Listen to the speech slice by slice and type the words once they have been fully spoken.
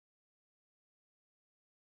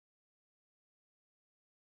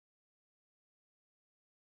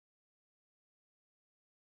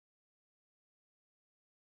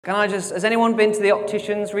Has anyone been to the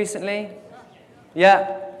opticians recently?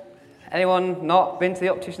 Yeah? Anyone not been to the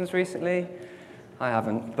opticians recently? I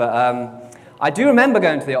haven't, but I do remember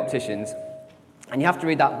going to the opticians, and you have to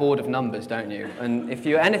read that board of numbers, don't you? And if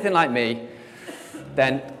you're anything like me,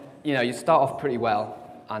 then, you start off pretty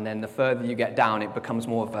well, and then the further you get down, it becomes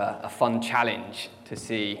more of a fun challenge to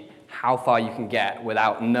see how far you can get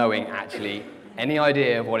without knowing actually any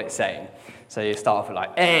idea of what it's saying. So you start off with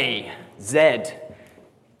like A, Z,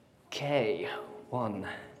 K, 1,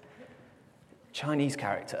 Chinese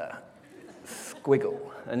character, squiggle,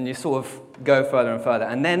 and you sort of go further and further.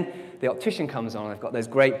 And then the optician comes on, they've got those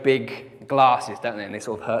great big glasses, don't they, and they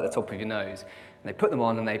sort of hurt the top of your nose. And they put them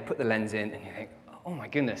on and they put the lens in, and you think, oh my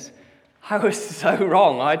goodness, I was so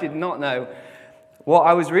wrong. I did not know what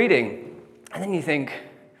I was reading. And then you think,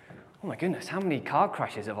 oh my goodness, how many car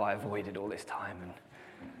crashes have I avoided all this time? And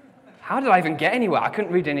how did I even get anywhere? I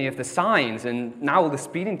couldn't read any of the signs, and now all the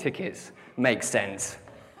speeding tickets make sense.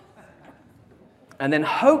 And then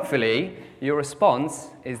hopefully your response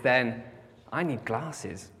is then, I need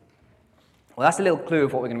glasses. Well, that's a little clue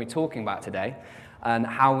of what we're going to be talking about today, and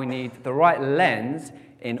how we need the right lens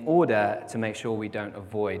in order to make sure we don't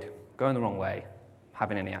avoid going the wrong way,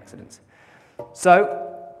 having any accidents.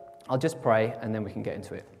 So I'll just pray, and then we can get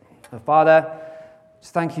into it. So, Father,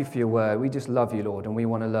 just thank you for your word. We just love you, Lord, and we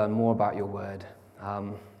want to learn more about your word.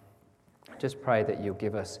 Just pray that you'll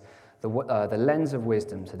give us the lens of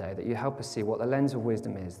wisdom today, that you help us see what the lens of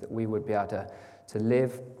wisdom is, that we would be able to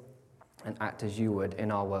live and act as you would in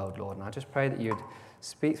our world, Lord. And I just pray that you'd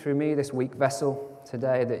speak through me, this weak vessel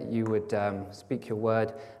today, that you would speak your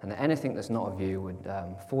word, and that anything that's not of you would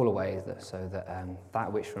fall away, so that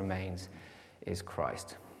that which remains is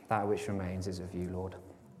Christ. That which remains is of you, Lord.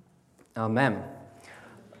 Amen.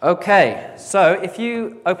 Okay, so if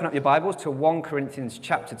you open up your Bibles to 1 Corinthians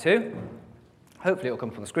chapter 2, hopefully it'll come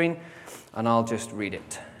up on the screen, and I'll just read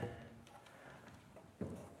it.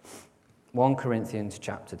 1 Corinthians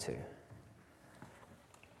chapter 2.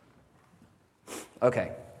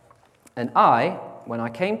 Okay. And I, when I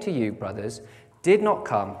came to you, brothers, did not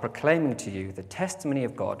come proclaiming to you the testimony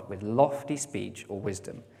of God with lofty speech or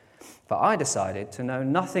wisdom. For I decided to know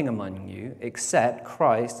nothing among you except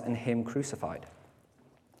Christ and him crucified.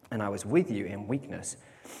 And I was with you in weakness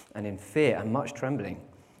and in fear and much trembling.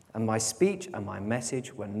 And my speech and my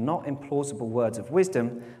message were not in plausible words of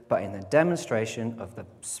wisdom, but in the demonstration of the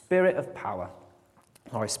Spirit of power,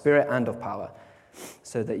 or Spirit and of power,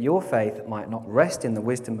 so that your faith might not rest in the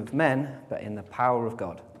wisdom of men, but in the power of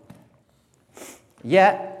God.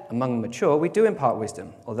 Yet, among the mature, we do impart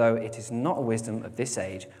wisdom, although it is not a wisdom of this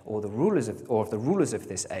age, or of the rulers of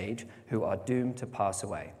this age, who are doomed to pass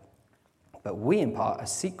away. But we impart a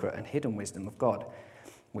secret and hidden wisdom of God,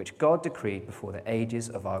 which God decreed before the ages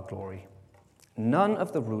of our glory. None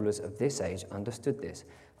of the rulers of this age understood this,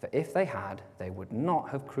 for if they had, they would not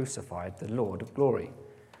have crucified the Lord of glory.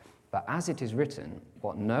 But as it is written,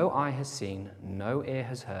 what no eye has seen, no ear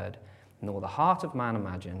has heard, nor the heart of man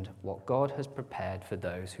imagined, what God has prepared for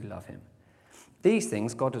those who love him. These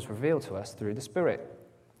things God has revealed to us through the Spirit.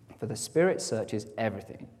 For the Spirit searches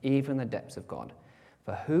everything, even the depths of God.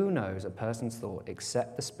 For who knows a person's thought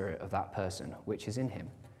except the spirit of that person which is in him?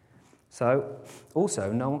 So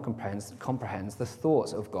also no one comprehends the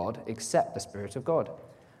thoughts of God except the Spirit of God.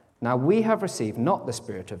 Now we have received not the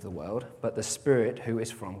spirit of the world, but the Spirit who is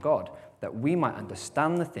from God, that we might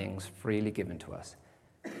understand the things freely given to us.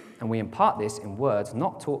 And we impart this in words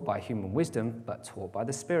not taught by human wisdom, but taught by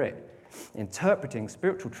the Spirit, interpreting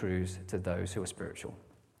spiritual truths to those who are spiritual.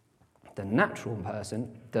 The natural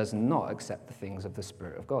person does not accept the things of the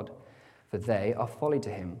Spirit of God, for they are folly to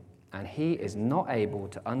him, and he is not able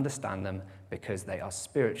to understand them because they are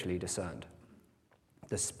spiritually discerned.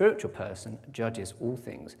 The spiritual person judges all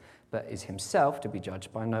things, but is himself to be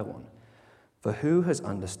judged by no one. For who has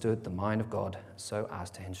understood the mind of God so as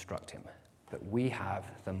to instruct him? But we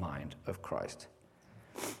have the mind of Christ.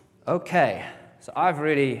 Okay, so I've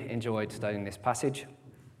really enjoyed studying this passage.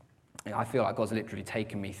 I feel like God's literally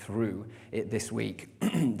taken me through it this week,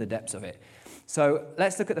 the depths of it. So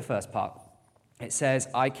let's look at the first part. It says,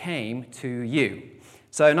 I came to you.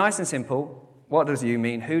 So nice and simple, what does you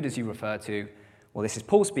mean? Who does you refer to? Well, this is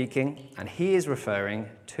Paul speaking, and he is referring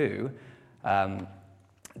to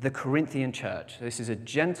the Corinthian church. This is a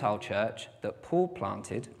Gentile church that Paul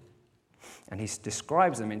planted, and he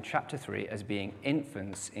describes them in chapter 3 as being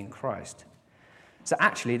infants in Christ. So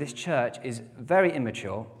actually, this church is very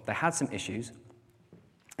immature. They had some issues.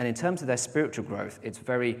 And in terms of their spiritual growth, it's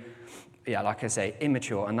very, like I say,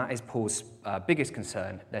 immature, and that is Paul's biggest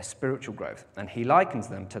concern, their spiritual growth. And he likens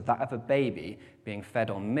them to that of a baby being fed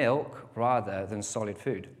on milk rather than solid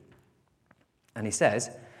food. And he says,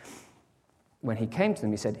 when he came to them,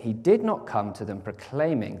 he said, he did not come to them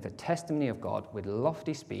proclaiming the testimony of God with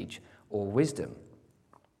lofty speech or wisdom.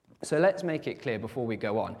 So let's make it clear before we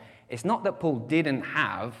go on. It's not that Paul didn't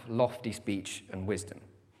have lofty speech and wisdom.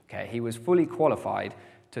 Okay, he was fully qualified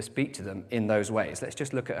to speak to them in those ways. Let's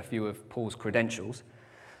just look at a few of Paul's credentials.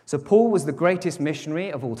 So Paul was the greatest missionary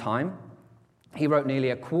of all time. He wrote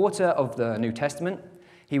nearly a quarter of the New Testament.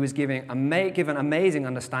 He was given amazing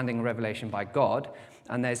understanding and revelation by God.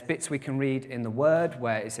 And there's bits we can read in the Word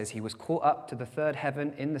where it says he was caught up to the third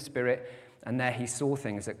heaven in the Spirit, and there he saw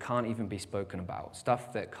things that can't even be spoken about,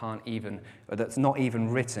 stuff that's not even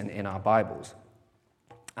written in our Bibles.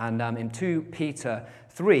 And in 2 Peter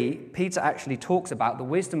 3, Peter actually talks about the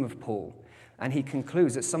wisdom of Paul, and he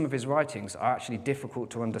concludes that some of his writings are actually difficult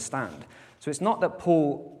to understand. So it's not that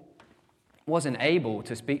Paul wasn't able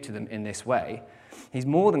to speak to them in this way. He's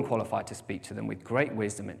more than qualified to speak to them with great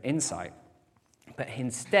wisdom and insight, but he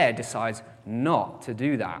instead decides not to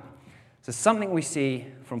do that. So something we see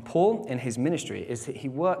from Paul in his ministry is that he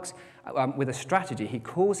works with a strategy. He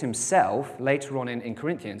calls himself, later on in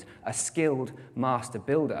Corinthians, a skilled master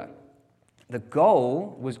builder. The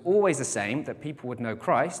goal was always the same, that people would know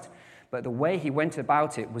Christ, but the way he went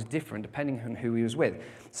about it was different depending on who he was with.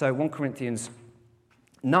 So 1 Corinthians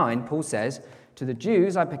 9, Paul says, to the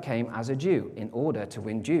Jews I became as a Jew in order to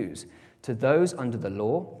win Jews. To those under the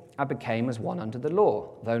law I became as one under the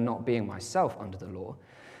law, though not being myself under the law,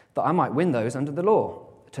 that I might win those under the law.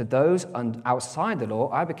 To those outside the law,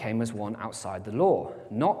 I became as one outside the law,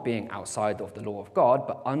 not being outside of the law of God,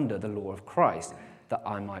 but under the law of Christ, that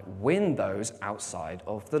I might win those outside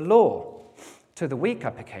of the law. To the weak I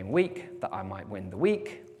became weak, that I might win the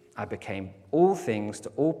weak. I became all things to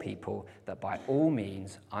all people, that by all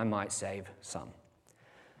means I might save some.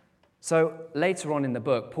 So later on in the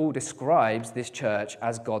book, Paul describes this church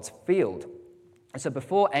as God's field. So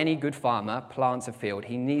before any good farmer plants a field,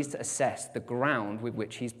 he needs to assess the ground with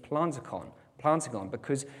which he's planting on,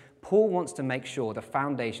 because Paul wants to make sure the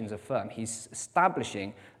foundations are firm. He's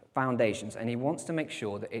establishing foundations, and he wants to make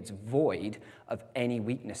sure that it's void of any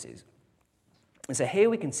weaknesses. And so here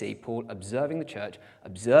we can see Paul observing the church,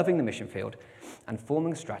 observing the mission field, and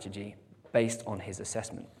forming a strategy based on his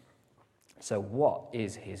assessment. So what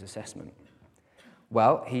is his assessment?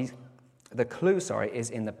 Well, the clue is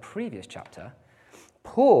in the previous chapter.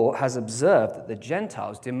 Paul has observed that the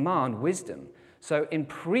Gentiles demand wisdom. So in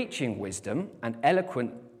preaching wisdom and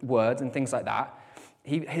eloquent words and things like that,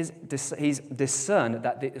 he's discerned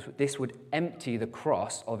that this would empty the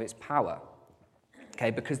cross of its power. Okay,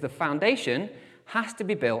 because the foundation has to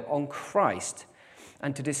be built on Christ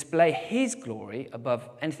and to display his glory above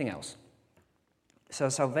anything else. So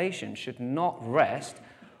salvation should not rest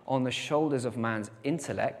on the shoulders of man's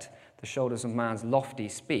intellect, the shoulders of man's lofty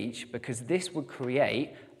speech, because this would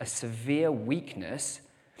create a severe weakness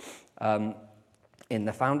in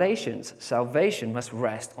the foundations. Salvation must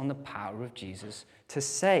rest on the power of Jesus to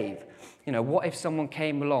save. You know, what if someone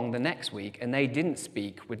came along the next week and they didn't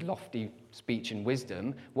speak with lofty speech and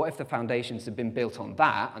wisdom? What if the foundations had been built on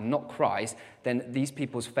that and not Christ? Then these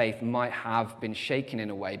people's faith might have been shaken in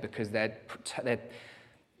a way because they're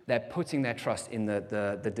putting their trust in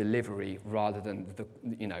the delivery rather than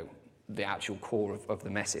the actual core of the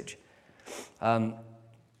message.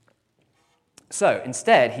 So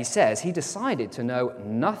instead, he says, he decided to know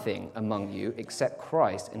nothing among you except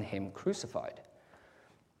Christ and him crucified.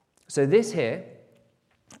 So this here,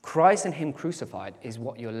 Christ and him crucified, is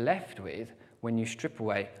what you're left with when you strip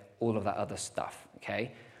away all of that other stuff,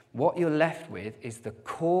 okay? What you're left with is the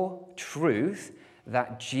core truth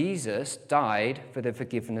that Jesus died for the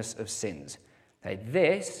forgiveness of sins.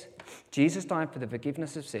 Okay, Jesus died for the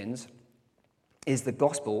forgiveness of sins, is the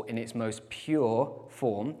gospel in its most pure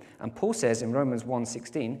form. And Paul says in Romans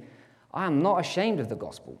 1:16, I am not ashamed of the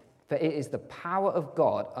gospel, for it is the power of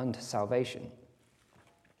God unto salvation.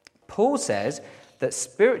 Paul says that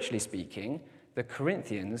spiritually speaking, the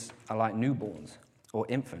Corinthians are like newborns or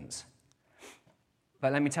infants.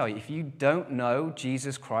 But let me tell you, if you don't know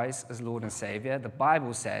Jesus Christ as Lord and Savior, the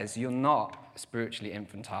Bible says you're not spiritually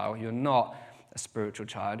infantile, you're not a spiritual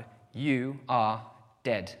child, you are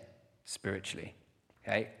dead spiritually.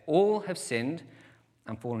 Okay? All have sinned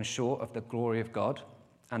and fallen short of the glory of God,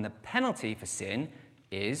 and the penalty for sin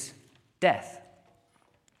is death.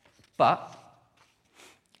 But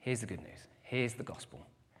here's the good news. Here's the gospel.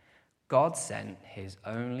 God sent his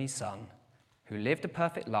only Son, who lived a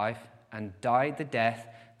perfect life and died the death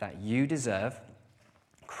that you deserve.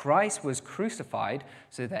 Christ was crucified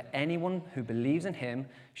so that anyone who believes in him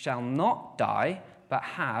shall not die, but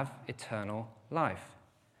have eternal life.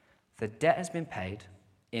 The debt has been paid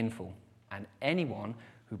in full, and anyone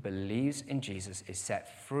who believes in Jesus is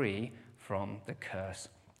set free from the curse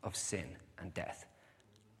of sin and death.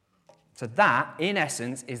 So that, in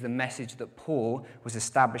essence, is the message that Paul was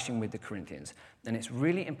establishing with the Corinthians. And it's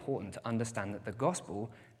really important to understand that the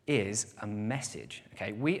gospel is a message.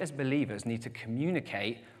 Okay? We as believers need to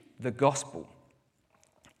communicate the gospel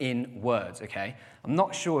in words. Okay? I'm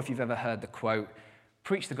not sure if you've ever heard the quote,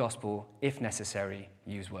 "Preach the gospel, if necessary,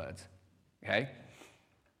 use words." Okay?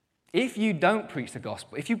 If you don't preach the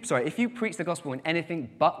gospel, if you preach the gospel in anything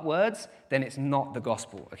but words, then it's not the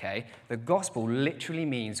gospel, okay? The gospel literally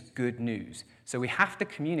means good news. So we have to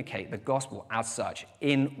communicate the gospel as such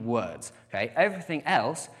in words, okay? Everything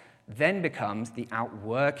else then becomes the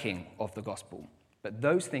outworking of the gospel. But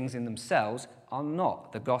those things in themselves are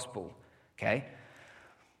not the gospel, okay?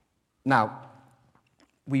 Now,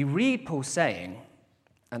 we read Paul saying,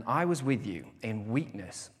 "And I was with you in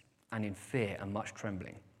weakness and in fear and much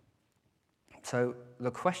trembling." So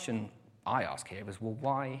the question I ask here is, well,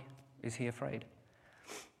 why is he afraid?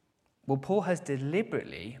 Well, Paul has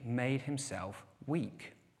deliberately made himself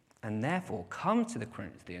weak and therefore come to the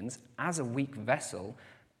Corinthians as a weak vessel,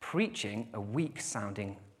 preaching a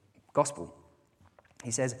weak-sounding gospel.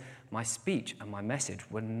 He says, "My speech and my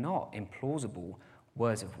message were not implausible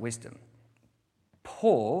words of wisdom."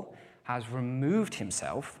 Paul has removed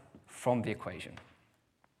himself from the equation.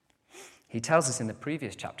 He tells us in the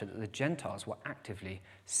previous chapter that the Gentiles were actively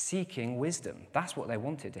seeking wisdom. That's what they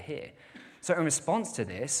wanted to hear. So in response to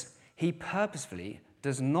this, he purposefully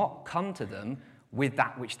does not come to them with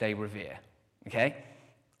that which they revere. Okay?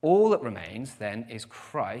 All that remains then is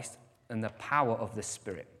Christ and the power of the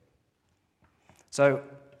Spirit. So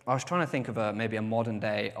I was trying to think of maybe a modern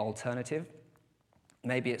day alternative.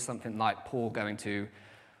 Maybe it's something like Paul going to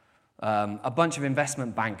a bunch of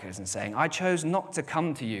investment bankers and saying, "I chose not to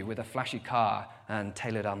come to you with a flashy car and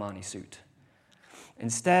tailored Armani suit.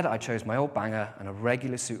 Instead, I chose my old banger and a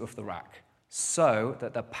regular suit off the rack, so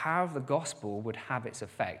that the power of the gospel would have its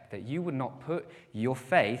effect, that you would not put your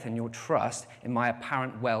faith and your trust in my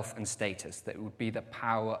apparent wealth and status, that it would be the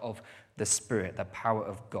power of the Spirit, the power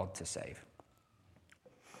of God to save."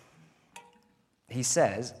 He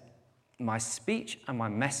says, "My speech and my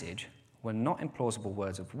message were not implausible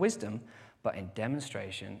words of wisdom, but in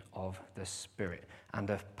demonstration of the Spirit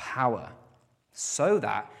and of power, so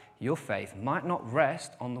that your faith might not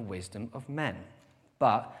rest on the wisdom of men,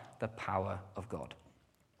 but the power of God."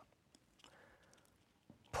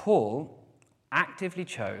 Paul actively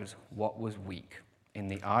chose what was weak in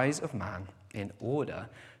the eyes of man in order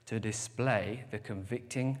to display the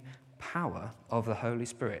convicting power of the Holy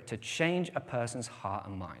Spirit to change a person's heart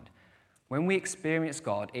and mind. When we experience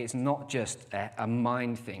God, it's not just a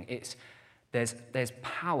mind thing. There's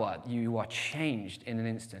power. You are changed in an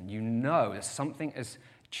instant. You know that something has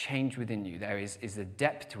changed within you. There is a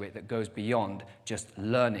depth to it that goes beyond just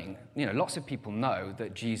learning. Lots of people know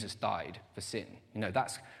that Jesus died for sin.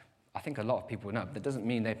 I think a lot of people know, but that doesn't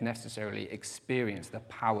mean they've necessarily experienced the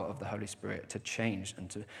power of the Holy Spirit to change and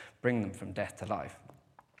to bring them from death to life.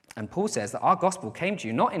 And Paul says that our gospel came to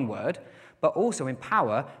you not in word, but also in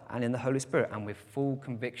power and in the Holy Spirit and with full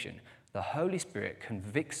conviction. The Holy Spirit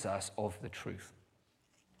convicts us of the truth.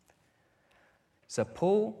 So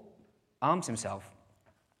Paul arms himself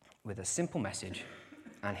with a simple message,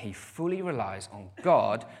 and he fully relies on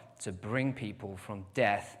God to bring people from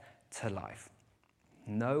death to life.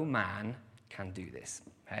 No man can do this,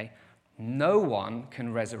 okay? No one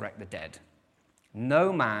can resurrect the dead.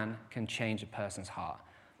 No man can change a person's heart.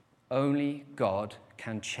 Only God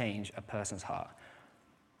can change a person's heart.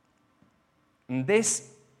 And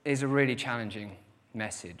this is a really challenging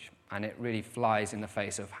message, and it really flies in the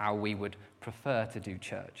face of how we would prefer to do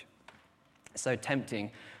church. It's so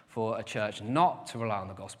tempting for a church not to rely on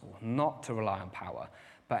the gospel, not to rely on power,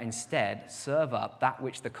 but instead serve up that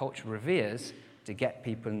which the culture reveres to get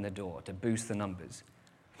people in the door, to boost the numbers.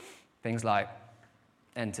 Things like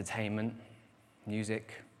entertainment,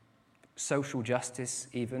 music, social justice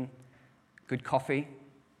even, good coffee.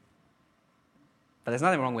 But there's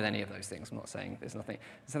nothing wrong with any of those things. I'm not saying there's nothing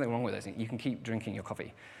wrong with those things. You can keep drinking your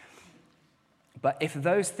coffee. But if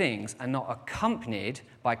those things are not accompanied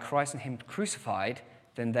by Christ and Him crucified,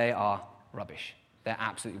 then they are rubbish. They're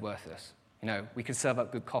absolutely worthless. We can serve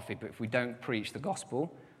up good coffee, but if we don't preach the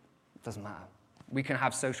gospel, it doesn't matter. We can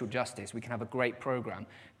have social justice, we can have a great program,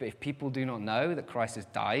 but if people do not know that Christ has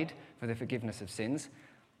died for the forgiveness of sins,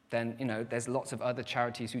 then, there's lots of other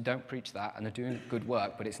charities who don't preach that and are doing good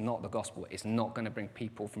work, but it's not the gospel. It's not going to bring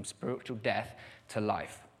people from spiritual death to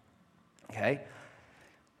life. Okay?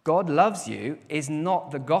 God loves you is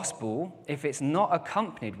not the gospel if it's not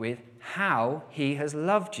accompanied with how he has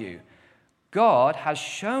loved you. God has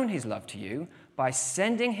shown his love to you by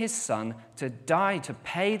sending his son to die to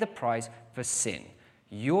pay the price for sin,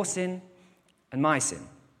 your sin and my sin.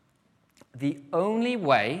 The only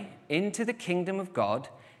way into the kingdom of God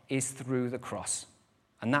is through the cross.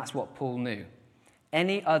 And that's what Paul knew.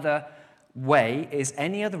 Any other route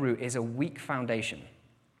is a weak foundation.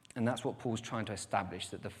 And that's what Paul's trying to establish,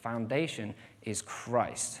 that the foundation is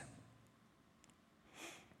Christ.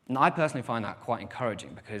 And I personally find that quite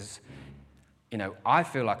encouraging because, I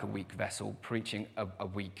feel like a weak vessel preaching a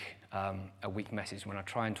weak message when I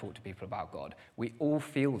try and talk to people about God. We all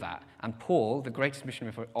feel that. And Paul, the greatest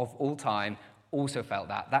missionary of all time, also felt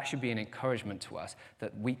that. That should be an encouragement to us,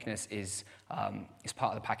 that weakness is part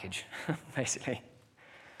of the package, basically.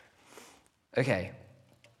 Okay.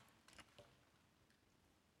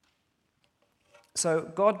 So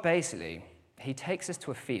God basically, he takes us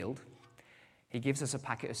to a field, he gives us a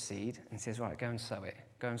packet of seed and says, right, go and sow it.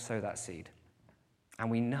 Go and sow that seed. And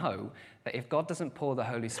we know that if God doesn't pour the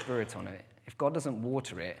Holy Spirit on it, if God doesn't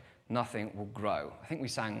water it, nothing will grow. I think we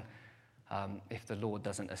sang, if the Lord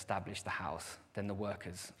doesn't establish the house, then the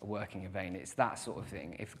workers are working in vain. It's that sort of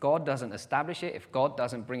thing. If God doesn't establish it, if God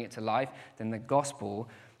doesn't bring it to life, then the gospel,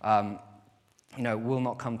 will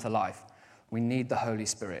not come to life. We need the Holy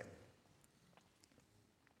Spirit.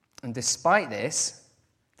 And despite this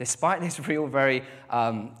very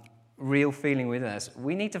real feeling within us,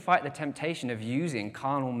 we need to fight the temptation of using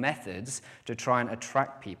carnal methods to try and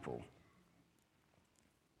attract people.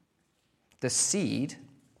 The seed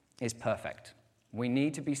is perfect. We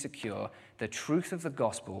need to be secure. The truth of the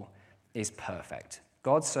gospel is perfect.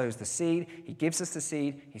 God sows the seed. He gives us the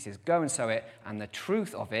seed. He says, go and sow it. And the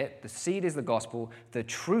truth of it, the seed is the gospel. The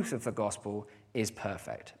truth of the gospel is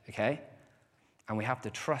perfect. Okay? And we have to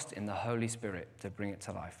trust in the Holy Spirit to bring it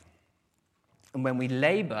to life. And when we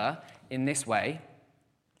labor in this way,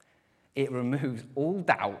 it removes all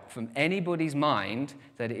doubt from anybody's mind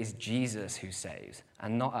that it is Jesus who saves,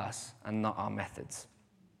 and not us, and not our methods.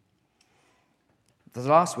 The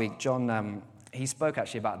last week, John, he spoke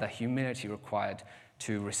actually about the humility required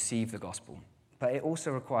to receive the gospel. But it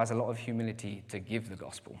also requires a lot of humility to give the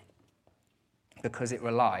gospel, because it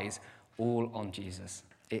relies all on Jesus.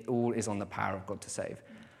 It all is on the power of God to save.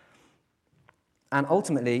 And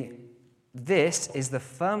ultimately, this is the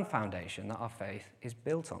firm foundation that our faith is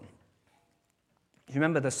built on. You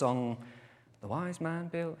remember the song, "The wise man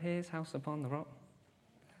built his house upon the rock"?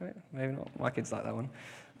 Maybe not. My kids like that one.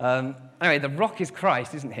 Anyway, the rock is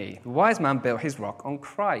Christ, isn't he? The wise man built his rock on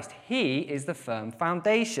Christ. He is the firm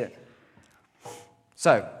foundation.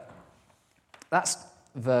 So, that's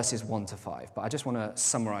verses 1 to 5. But I just want to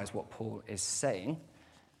summarize what Paul is saying.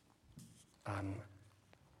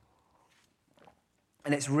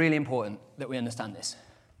 And it's really important that we understand this.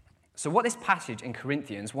 So what this passage in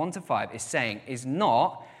Corinthians 1 to 5 is saying is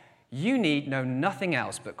not, you need know nothing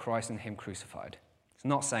else but Christ and him crucified. It's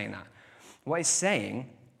not saying that. What it's saying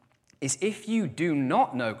is if you do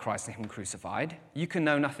not know Christ and him crucified, you can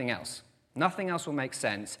know nothing else. Nothing else will make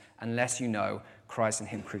sense unless you know Christ and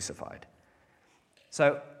him crucified.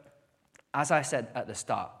 So, as I said at the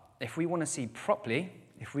start, if we want to see properly,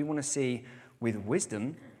 if we want to see with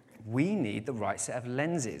wisdom, we need the right set of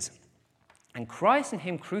lenses. And Christ and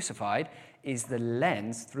him crucified is the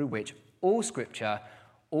lens through which all scripture,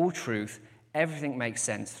 all truth, everything makes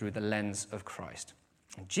sense through the lens of Christ.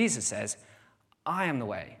 And Jesus says, I am the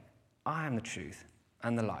way, I am the truth,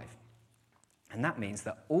 and the life. And that means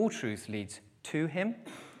that all truth leads to him,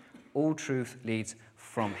 all truth leads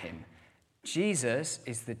from him. Jesus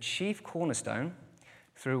is the chief cornerstone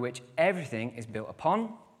through which everything is built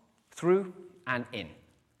upon, through, and in.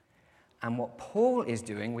 And what Paul is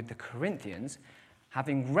doing with the Corinthians,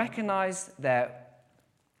 having recognized their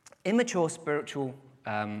immature spiritual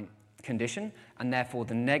condition, and therefore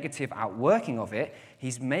the negative outworking of it,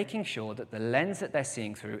 he's making sure that the lens that they're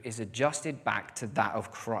seeing through is adjusted back to that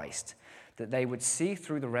of Christ, that they would see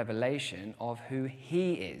through the revelation of who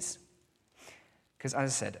he is. Because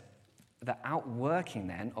as I said, the outworking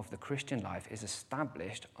then of the Christian life is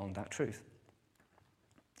established on that truth.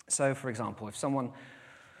 So, for example, if someone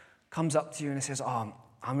comes up to you and says, I'm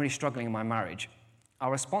really struggling in my marriage,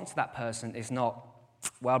 our response to that person is not,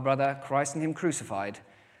 well, brother, Christ and him crucified,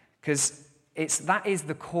 because that is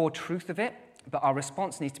the core truth of it. but our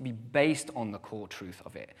response needs to be based on the core truth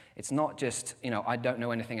of it. It's not just, I don't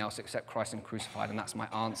know anything else except Christ and crucified, and that's my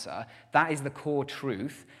answer. That is the core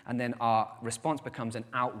truth, and then our response becomes an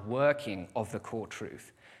outworking of the core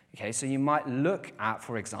truth. Okay, so you might look at,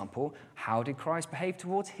 for example, how did Christ behave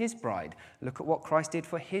towards his bride? Look at what Christ did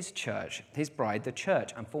for his church, his bride, the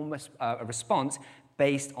church, and form a response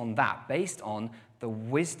based on that, based on the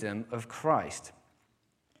wisdom of Christ.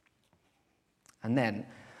 And then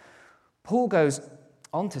Paul goes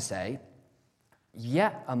on to say,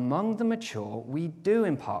 yet among the mature we do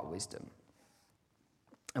impart wisdom.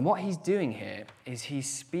 And what he's doing here is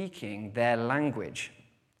he's speaking their language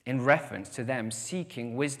in reference to them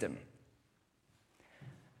seeking wisdom.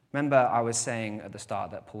 Remember, I was saying at the start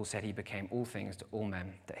that Paul said he became all things to all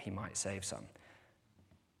men that he might save some.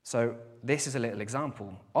 So this is a little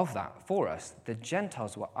example of that for us. The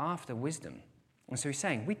Gentiles were after wisdom. And so he's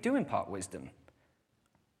saying, we do impart wisdom.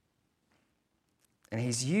 And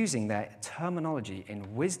he's using their terminology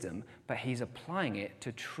in wisdom, but he's applying it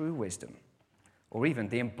to true wisdom, or even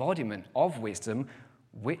the embodiment of wisdom,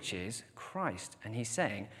 which is Christ. And he's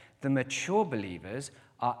saying the mature believers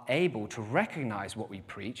are able to recognize what we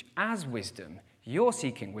preach as wisdom. You're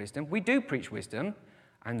seeking wisdom. We do preach wisdom,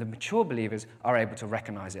 and the mature believers are able to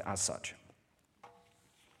recognize it as such.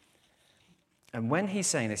 And when he's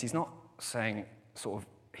saying this, he's not saying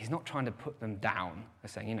he's not trying to put them down.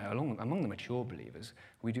 He's saying, among the mature believers,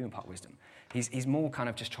 we do impart wisdom. He's more kind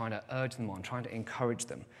of just trying to urge them on, trying to encourage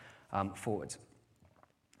them forwards.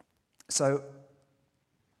 So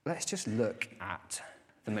let's just look at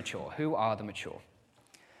the mature. Who are the mature?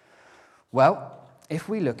 Well, if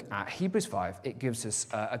we look at Hebrews 5, it gives us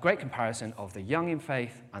a great comparison of the young in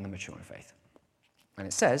faith and the mature in faith. And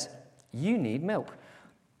it says, you need milk,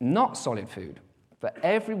 not solid food. For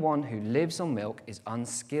everyone who lives on milk is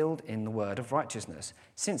unskilled in the word of righteousness,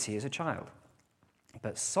 since he is a child.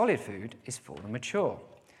 But solid food is for the mature.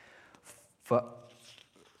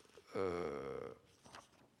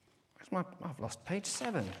 I've lost page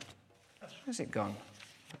 7. Where's it gone?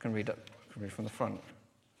 I can read from the front.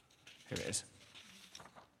 Here it is.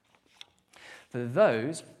 For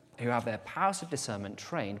those who have their powers of discernment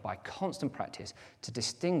trained by constant practice to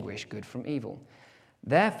distinguish good from evil.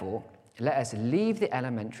 Therefore, let us leave the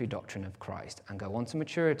elementary doctrine of Christ and go on to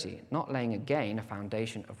maturity, not laying again a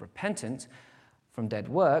foundation of repentance from dead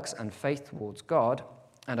works and faith towards God,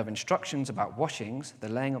 and of instructions about washings, the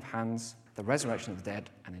laying of hands, the resurrection of the dead,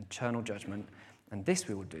 and eternal judgment. And this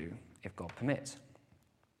we will do if God permits.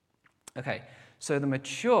 Okay, so the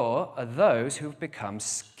mature are those who have become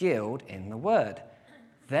skilled in the word.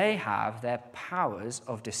 They have their powers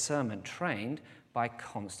of discernment trained by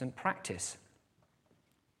constant practice.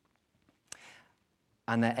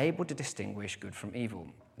 And they're able to distinguish good from evil.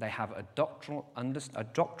 They have a doctrinal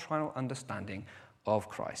understanding of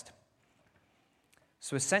Christ.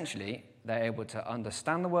 So essentially, they're able to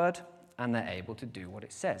understand the word and they're able to do what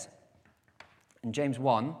it says. And James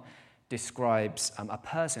 1 describes a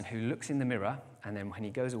person who looks in the mirror and then when he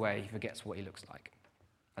goes away, he forgets what he looks like.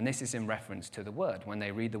 And this is in reference to the word. When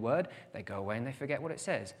they read the word, they go away and they forget what it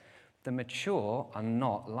says. The mature are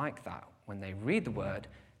not like that. When they read the word,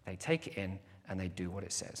 they take it in and they do what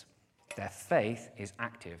it says. Their faith is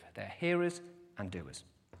active. They're hearers and doers.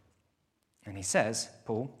 And he says,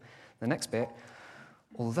 Paul, the next bit,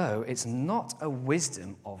 although it's not a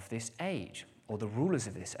wisdom of this age or the rulers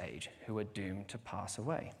of this age who are doomed to pass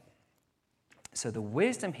away. So the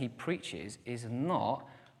wisdom he preaches is not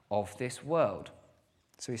of this world.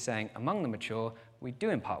 So he's saying, among the mature, we do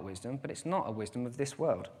impart wisdom, but it's not a wisdom of this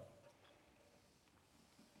world.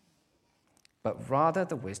 But rather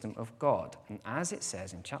the wisdom of God. And as it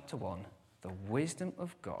says in chapter 1, the wisdom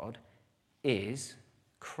of God is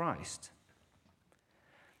Christ.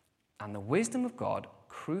 And the wisdom of God,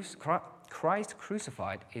 Christ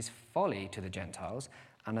crucified, is folly to the Gentiles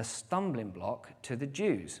and a stumbling block to the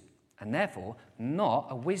Jews, and therefore not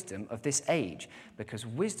a wisdom of this age, because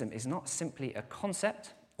wisdom is not simply a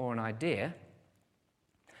concept or an idea.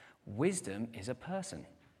 Wisdom is a person.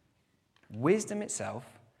 Wisdom itself,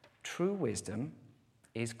 true wisdom,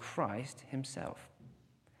 is Christ himself.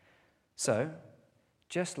 So,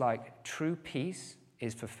 just like true peace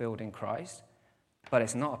is fulfilled in Christ, but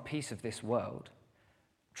it's not a peace of this world,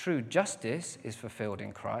 true justice is fulfilled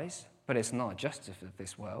in Christ, but it's not a justice of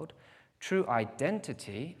this world. True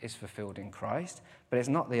identity is fulfilled in Christ, but it's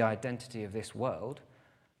not the identity of this world.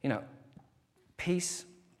 Peace,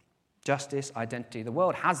 justice, identity, the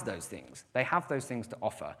world has those things. They have those things to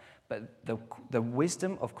offer. But the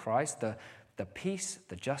wisdom of Christ, the peace,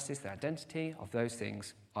 the justice, the identity of those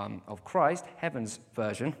things of Christ, heaven's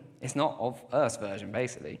version. It's not of earth's version,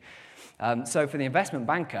 basically. So for the investment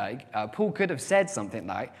banker, Paul could have said something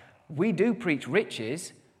like, we do preach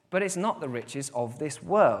riches, but it's not the riches of this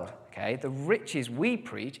world. Okay? The riches we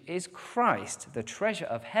preach is Christ. The treasure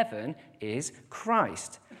of heaven is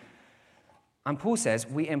Christ. And Paul says,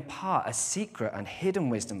 we impart a secret and hidden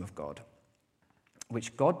wisdom of God,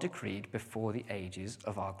 which God decreed before the ages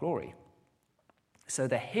of our glory. So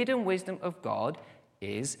the hidden wisdom of God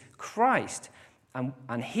is Christ.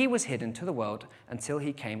 And he was hidden to the world until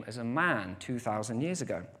he came as a man 2,000 years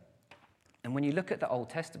ago. And when you look at the Old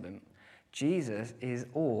Testament, Jesus is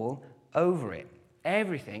all over it.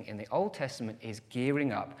 Everything in the Old Testament is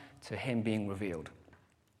gearing up to him being revealed.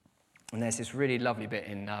 And there's this really lovely bit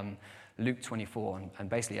in Luke 24, and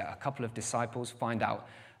basically a couple of disciples find out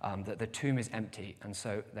that the tomb is empty, and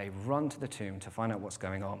so they run to the tomb to find out what's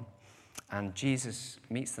going on. And Jesus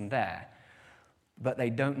meets them there, but they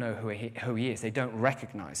don't know who he is. They don't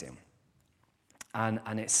recognize him.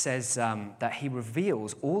 And it says that he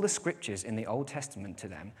reveals all the scriptures in the Old Testament to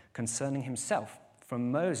them concerning himself,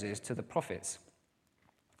 from Moses to the prophets.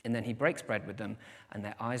 And then he breaks bread with them, and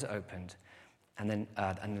their eyes are opened, and then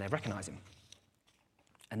they recognize him.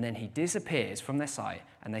 And then he disappears from their sight,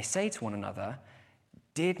 and they say to one another,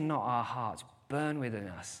 did not our hearts burn within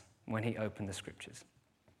us when he opened the scriptures?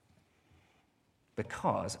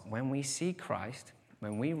 Because when we see Christ,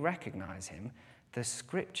 when we recognize him, the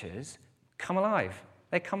scriptures come alive.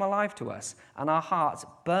 They come alive to us, and our hearts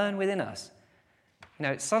burn within us. You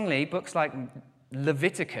know, suddenly books like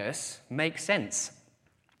Leviticus make sense.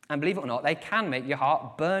 And believe it or not, they can make your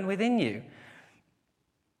heart burn within you.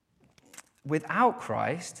 Without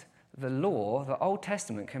Christ, the law, the Old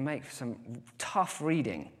Testament, can make some tough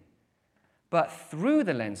reading. But through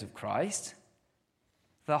the lens of Christ,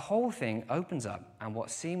 the whole thing opens up, and what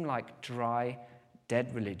seemed like dry,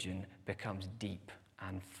 dead religion becomes deep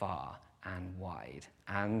and far and wide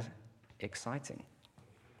and exciting.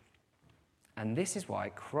 And this is why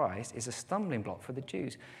Christ is a stumbling block for the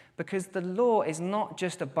Jews, because the law is not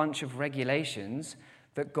just a bunch of regulations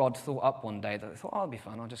that God thought up one day that they thought, oh, it'll be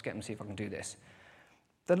fun, I'll just get them and see if I can do this.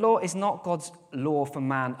 The law is not God's law for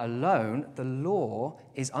man alone. The law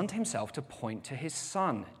is unto himself to point to his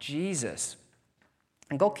Son, Jesus.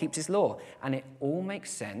 And God keeps his law, and it all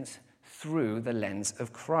makes sense through the lens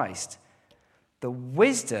of Christ. The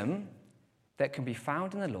wisdom that can be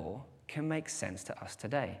found in the law can make sense to us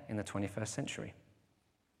today in the 21st century.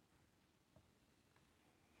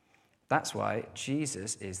 That's why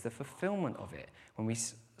Jesus is the fulfillment of it.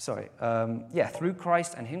 Through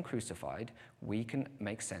Christ and him crucified, we can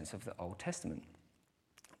make sense of the Old Testament.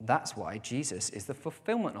 That's why Jesus is the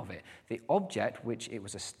fulfillment of it, the object which it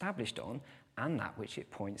was established on and that which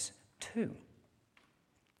it points to.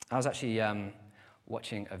 I was actually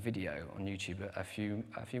watching a video on YouTube a few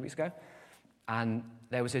weeks ago, and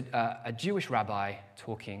there was a Jewish rabbi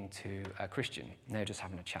talking to a Christian, and they were just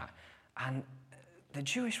having a chat. And the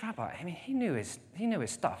Jewish rabbi, I mean, he knew his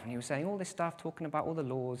stuff, and he was saying all this stuff, talking about all the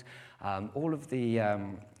laws, all of the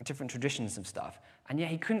different traditions and stuff, and yet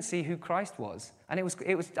he couldn't see who Christ was. And it was.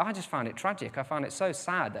 I just found it tragic. I found it so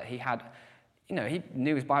sad that he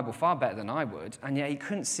knew his Bible far better than I would, and yet he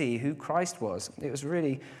couldn't see who Christ was. It was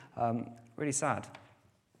really, really sad.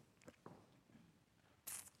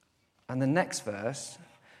 And the next verse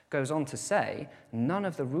goes on to say, none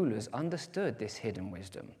of the rulers understood this hidden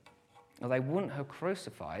wisdom, or they wouldn't have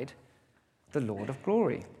crucified the Lord of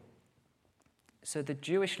glory. So the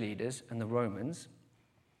Jewish leaders and the Romans,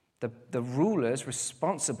 the rulers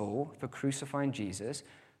responsible for crucifying Jesus,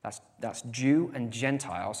 that's Jew and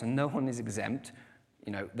Gentile, so no one is exempt.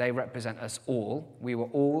 You know, they represent us all. We were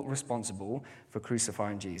all responsible for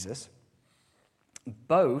crucifying Jesus.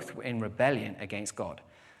 Both were in rebellion against God.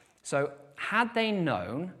 So had they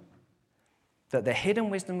known that the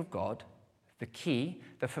hidden wisdom of God, the key,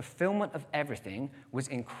 the fulfillment of everything, was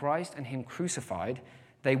in Christ and him crucified,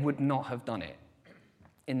 they would not have done it.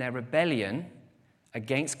 In their rebellion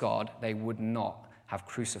against God, they would not have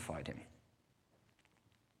crucified him.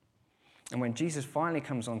 And when Jesus finally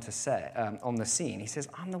comes on the scene, he says,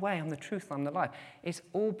 I'm the way, I'm the truth, I'm the life. It's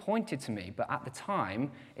all pointed to me, but at the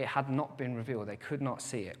time, it had not been revealed. They could not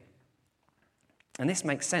see it. And this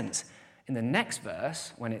makes sense in the next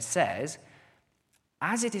verse when it says,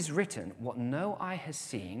 as it is written, what no eye has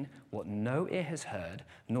seen, what no ear has heard,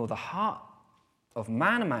 nor the heart of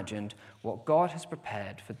man imagined, what God has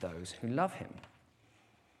prepared for those who love him.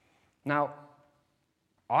 Now,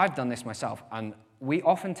 I've done this myself, and we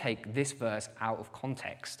often take this verse out of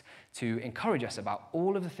context to encourage us about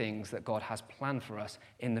all of the things that God has planned for us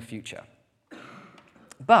in the future.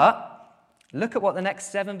 But Look at what the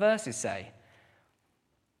next 7 verses say.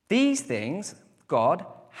 These things God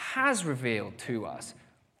has revealed to us.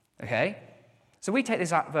 Okay? So we take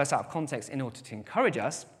this verse out of context in order to encourage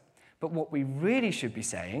us, but what we really should be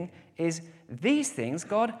saying is these things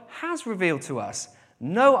God has revealed to us.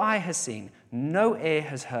 No eye has seen, no ear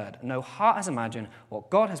has heard, no heart has imagined what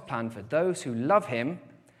God has planned for those who love him,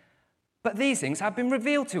 but these things have been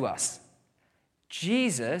revealed to us.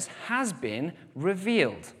 Jesus has been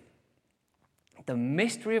revealed. The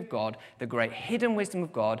mystery of God, the great hidden wisdom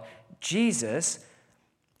of God, Jesus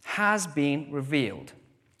has been revealed.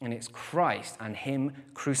 And it's Christ and him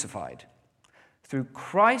crucified. Through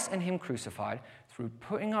Christ and him crucified, through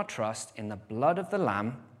putting our trust in the blood of the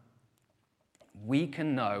Lamb, we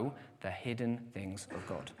can know the hidden things of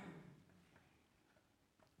God.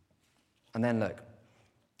 And then look,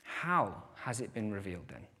 how has it been revealed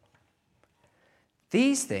then?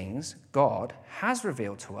 These things God has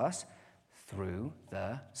revealed to us through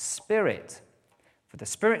the Spirit. For the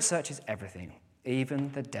Spirit searches everything,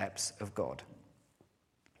 even the depths of God.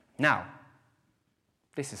 Now,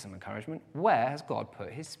 this is some encouragement. Where has God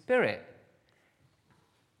put his Spirit?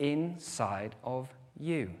 Inside of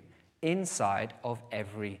you. Inside of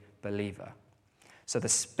every believer. So the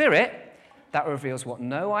Spirit that reveals what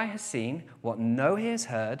no eye has seen, what no ear has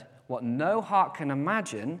heard, what no heart can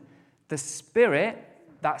imagine, the Spirit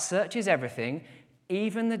that searches everything,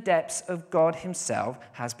 even the depths of God himself,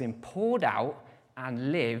 has been poured out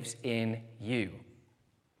and lives in you.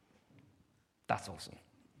 That's awesome.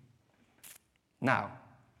 Now,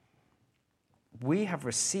 we have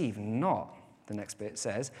received not, the next bit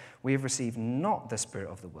says, we have received not the spirit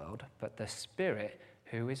of the world, but the Spirit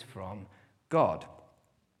who is from God.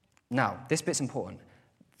 Now, this bit's important,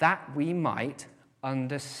 that we might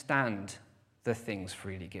understand the things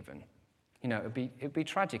freely given. You know, it'd be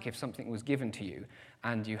tragic if something was given to you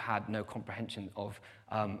and you had no comprehension of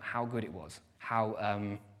how good it was. How,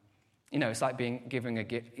 it's like giving a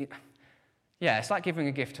gift. Yeah, it's like giving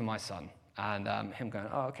a gift to my son and him going,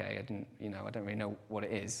 oh, okay, I don't really know what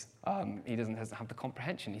it is. He doesn't have the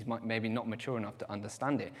comprehension. He's maybe not mature enough to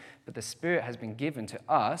understand it. But the Spirit has been given to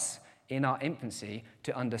us in our infancy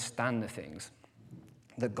to understand the things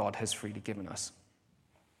that God has freely given us.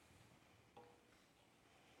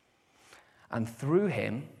 And through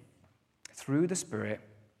him, through the Spirit,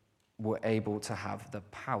 we're able to have the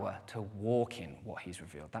power to walk in what he's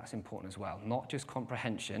revealed. That's important as well. Not just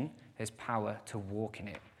comprehension, there's power to walk in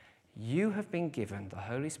it. You have been given the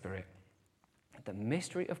Holy Spirit. The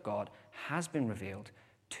mystery of God has been revealed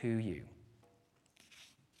to you.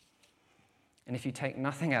 And if you take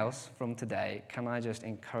nothing else from today, can I just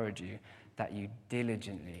encourage you that you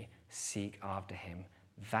diligently seek after him,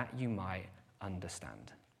 that you might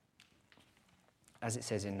understand. As it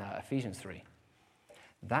says in Ephesians 3,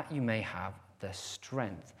 that you may have the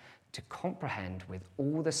strength to comprehend with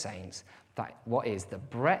all the saints that what is the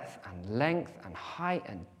breadth and length and height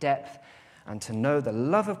and depth, and to know the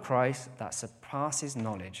love of Christ that surpasses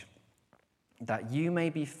knowledge, that you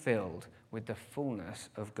may be filled with the fullness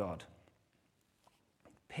of God.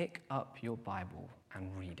 Pick up your Bible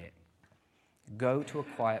and read it. Go to a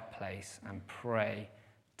quiet place and pray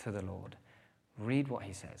to the Lord. Read what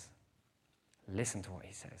he says. Listen to what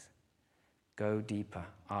he says. Go deeper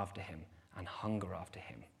after him and hunger after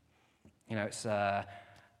him. You know, it's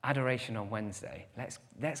adoration on Wednesday.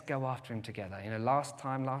 Let's go after him together. You know, last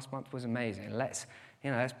month was amazing. Let's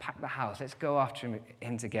pack the house. Let's go after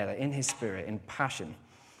him together in his spirit, in passion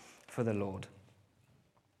for the Lord.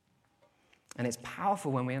 And it's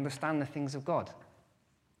powerful when we understand the things of God.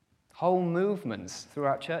 Whole movements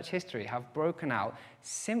throughout church history have broken out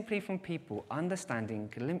simply from people understanding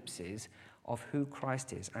glimpses of who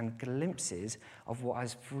Christ is and glimpses of what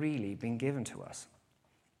has freely been given to us.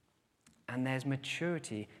 And there's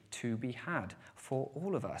maturity to be had for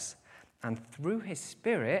all of us. And through his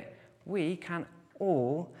Spirit, we can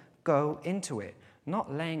all go into it.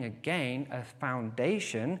 Not laying again a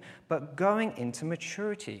foundation, but going into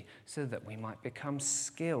maturity so that we might become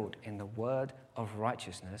skilled in the word of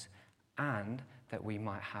righteousness and that we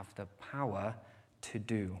might have the power to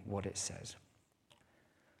do what it says.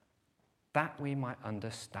 That we might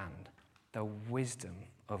understand the wisdom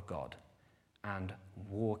of God and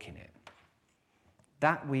walk in it.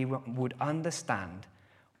 That we would understand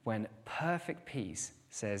when perfect peace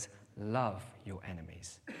says, love your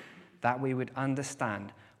enemies. That we would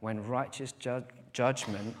understand when righteous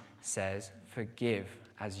judgment says, forgive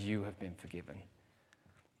as you have been forgiven.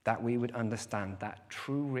 That we would understand that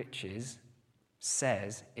true riches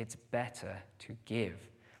says it's better to give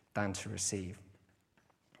than to receive.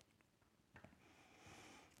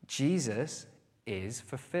 Jesus is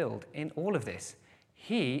fulfilled in all of this.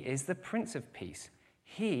 He is the Prince of Peace.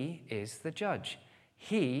 He is the judge.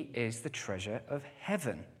 He is the treasure of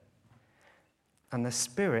heaven. And the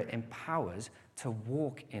Spirit empowers to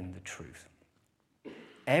walk in the truth.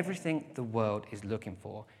 Everything the world is looking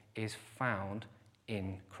for is found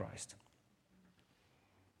in Christ.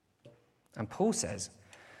 And Paul says,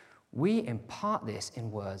 we impart this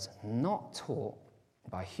in words not taught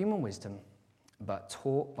by human wisdom, but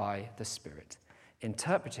taught by the Spirit,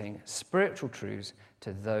 interpreting spiritual truths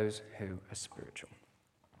to those who are spiritual.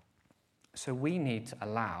 So we need to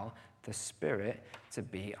allow the Spirit to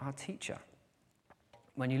be our teacher.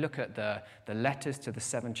 When you look at the letters to the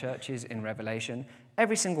 7 churches in Revelation,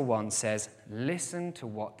 every single one says, listen to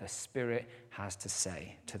what the Spirit has to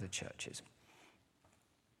say to the churches.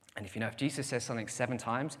 And if Jesus says something 7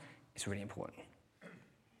 times, it's really important.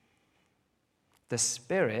 The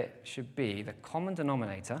Spirit should be the common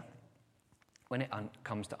denominator when it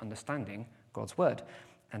comes to understanding God's word.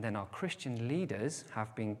 And then our Christian leaders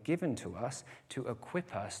have been given to us to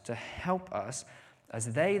equip us, to help us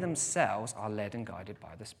as they themselves are led and guided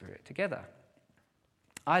by the Spirit together.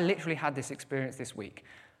 I literally had this experience this week.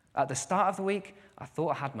 At the start of the week, I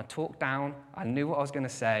thought I had my talk down. I knew what I was going to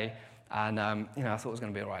say, and I thought it was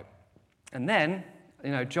going to be all right. And then,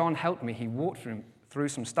 John helped me. He walked through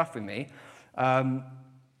some stuff with me, and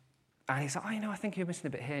he said, I think you're missing a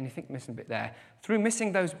bit here, and you think you're missing a bit there. Through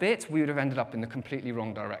missing those bits, we would have ended up in the completely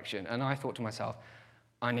wrong direction. And I thought to myself,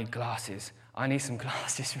 I need glasses. I need some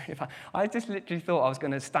glasses. I just literally thought I was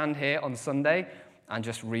going to stand here on Sunday and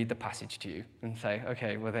just read the passage to you and say,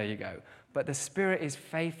 okay, well, there you go. But the Spirit is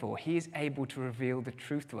faithful. He is able to reveal the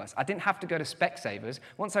truth to us. I didn't have to go to Specsavers.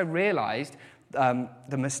 Once I realized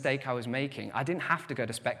the mistake I was making, I didn't have to go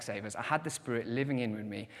to Specsavers. I had the Spirit living in with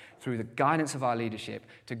me through the guidance of our leadership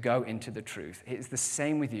to go into the truth. It is the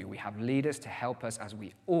same with you. We have leaders to help us as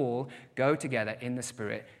we all go together in the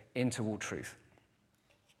Spirit into all truth.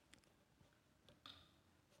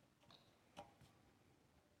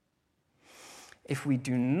 If we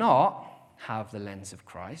do not have the lens of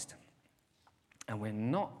Christ, and we're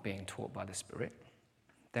not being taught by the Spirit,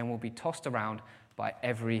 then we'll be tossed around by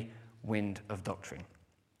every wind of doctrine.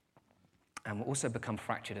 And we'll also become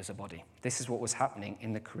fractured as a body. This is what was happening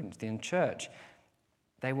in the Corinthian church.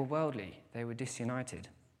 They were worldly. They were disunited.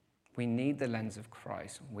 We need the lens of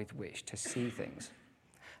Christ with which to see things.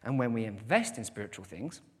 And when we invest in spiritual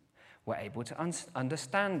things, we're able to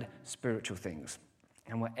understand spiritual things.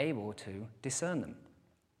 And we're able to discern them.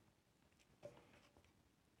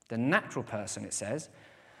 The natural person, it says,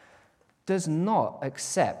 does not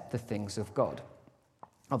accept the things of God,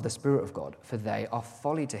 of the Spirit of God, for they are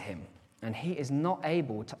folly to him, and he is not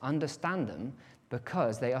able to understand them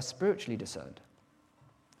because they are spiritually discerned.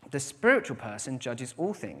 The spiritual person judges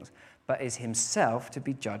all things, but is himself to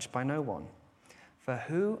be judged by no one. For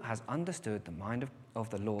who has understood the mind of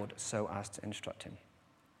the Lord so as to instruct him?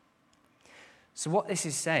 So what this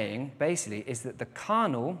is saying, basically, is that the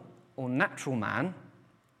carnal or natural man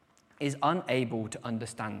is unable to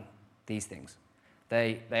understand these things.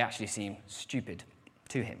 They actually seem stupid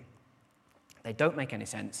to him. They don't make any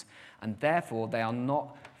sense, and therefore they are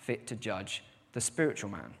not fit to judge the spiritual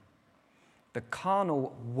man. The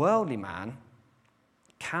carnal, worldly man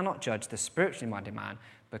cannot judge the spiritually minded man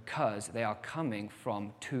because they are coming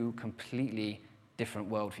from 2 completely different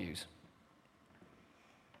worldviews.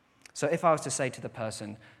 So if I was to say to the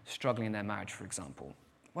person struggling in their marriage, for example,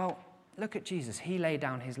 well, look at Jesus. He laid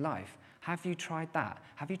down his life. Have you tried that?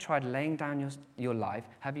 Have you tried laying down your life?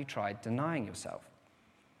 Have you tried denying yourself?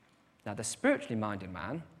 Now, the spiritually minded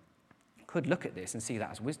man could look at this and see that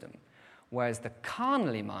as wisdom, whereas the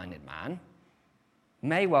carnally minded man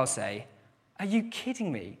may well say, are you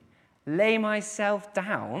kidding me? Lay myself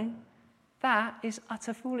down? That is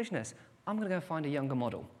utter foolishness. I'm going to go find a younger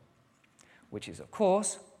model, which is, of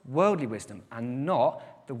course, worldly wisdom and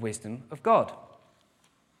not the wisdom of God.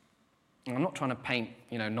 And I'm not trying to paint,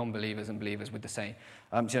 non-believers and believers with the same,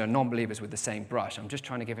 non-believers with the same brush. I'm just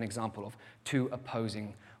trying to give an example of 2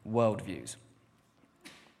 opposing worldviews.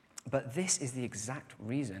 But this is the exact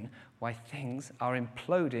reason why things are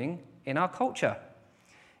imploding in our culture.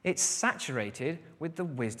 It's saturated with the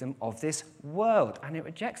wisdom of this world, and it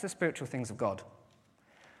rejects the spiritual things of God.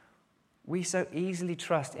 We so easily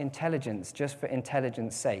trust intelligence just for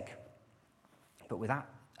intelligence sake. But without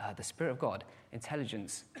the Spirit of God,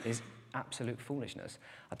 intelligence is absolute foolishness.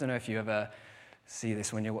 I don't know if you ever see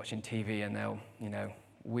this when you're watching TV and they'll,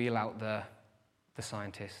 wheel out the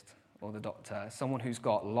scientist or the doctor, someone who's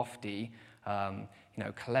got lofty,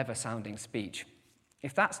 clever-sounding speech.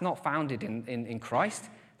 If that's not founded in Christ,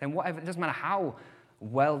 then whatever, it doesn't matter how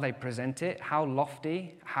well they present it, how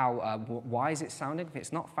lofty, how wise it sounded, if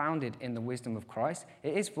it's not founded in the wisdom of Christ,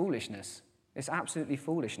 it is foolishness. It's absolutely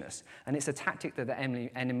foolishness. And it's a tactic that the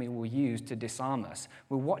enemy will use to disarm us.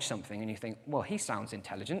 We'll watch something and you think, well, he sounds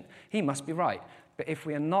intelligent. He must be right. But if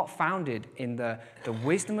we are not founded in the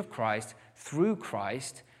wisdom of Christ, through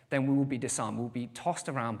Christ, then we will be disarmed. We'll be tossed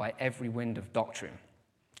around by every wind of doctrine.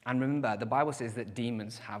 And remember, the Bible says that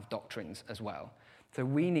demons have doctrines as well. So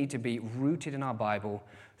we need to be rooted in our Bible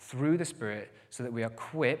through the Spirit so that we are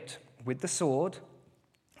equipped with the sword,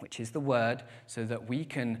 which is the word, so that we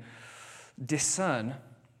can discern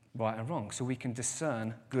right and wrong, so we can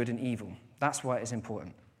discern good and evil. That's why it is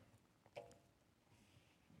important.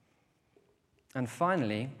 And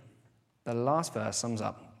finally, the last verse sums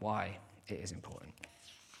up why it is important.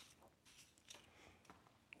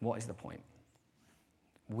 What is the point?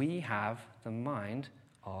 We have the mind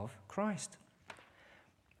of Christ.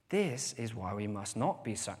 This is why we must not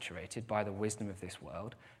be saturated by the wisdom of this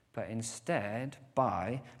world, but instead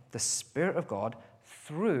by the Spirit of God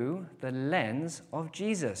through the lens of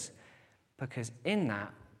Jesus, because in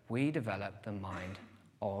that we develop the mind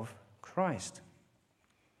of Christ.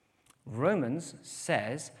 Romans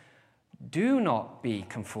says, do not be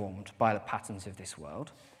conformed by the patterns of this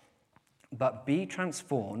world, but be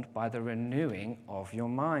transformed by the renewing of your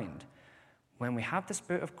mind. When we have the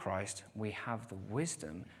Spirit of Christ, we have the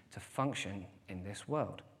wisdom to function in this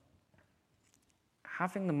world.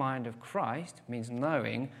 Having the mind of Christ means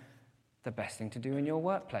knowing the best thing to do in your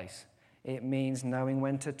workplace. It means knowing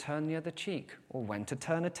when to turn the other cheek or when to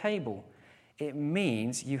turn a table. It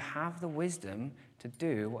means you have the wisdom to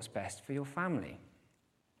do what's best for your family.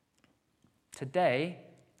 Today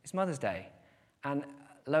is Mother's Day, and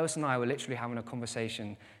Lois and I were literally having a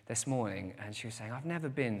conversation this morning, and she was saying, I've never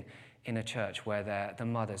been in a church where the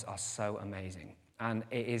mothers are so amazing. And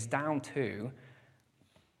it is down to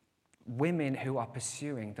women who are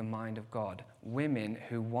pursuing the mind of God, women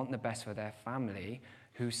who want the best for their family,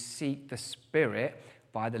 who seek the Spirit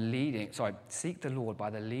seek the Lord by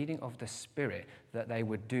the leading of the Spirit, that they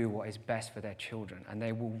would do what is best for their children, and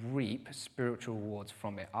they will reap spiritual rewards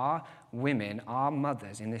from it. Our women, our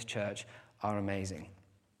mothers in this church are amazing.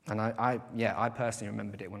 And I personally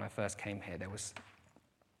remembered it when I first came here. There was,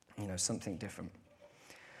 something different.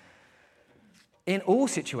 In all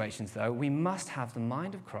situations, though, we must have the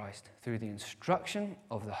mind of Christ through the instruction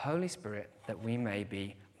of the Holy Spirit, that we may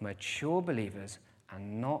be mature believers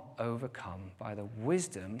and not overcome by the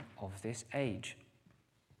wisdom of this age.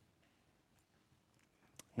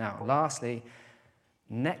 Now, lastly,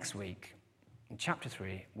 next week, in chapter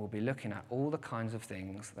 3, we'll be looking at all the kinds of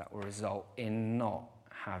things that will result in not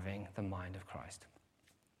having the mind of Christ.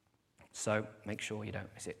 So make sure you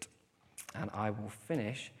don't miss it. And I will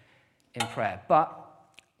finish in prayer. But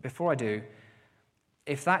before I do,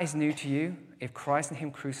 if that is new to you, if Christ and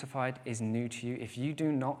Him crucified is new to you, if you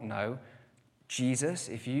do not know Jesus,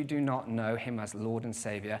 if you do not know Him as Lord and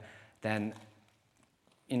Savior, then,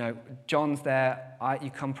 John's there, you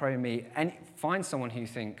come pray with me, and find someone who you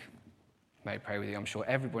think may pray with you. I'm sure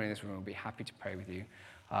everybody in this room will be happy to pray with you.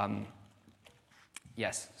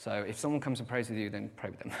 Yes, so if someone comes and prays with you, then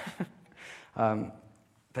pray with them.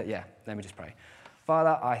 But yeah, let me just pray.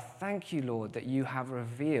 Father, I thank you, Lord, that you have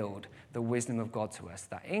revealed the wisdom of God to us,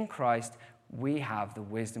 that in Christ we have the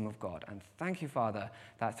wisdom of God. And thank you, Father,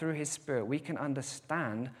 that through His Spirit we can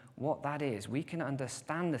understand what that is. We can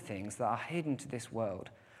understand the things that are hidden to this world.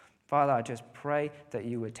 Father, I just pray that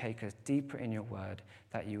you would take us deeper in your word,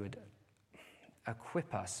 that you would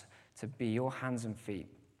equip us to be your hands and feet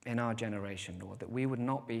in our generation, Lord, that we would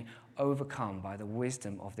not be overcome by the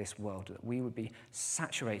wisdom of this world, that we would be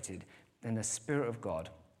saturated in the Spirit of God,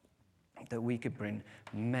 that we could bring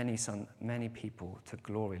many people to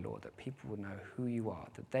glory, Lord, that people would know who you are,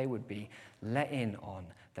 that they would be let in on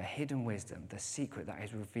the hidden wisdom, the secret that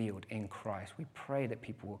is revealed in Christ. We pray that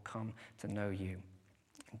people will come to know you.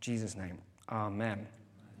 In Jesus' name, amen.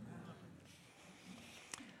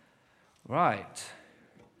 Right.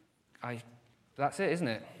 That's it, isn't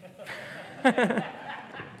it?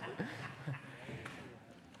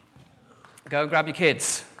 Go and grab your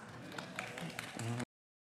kids.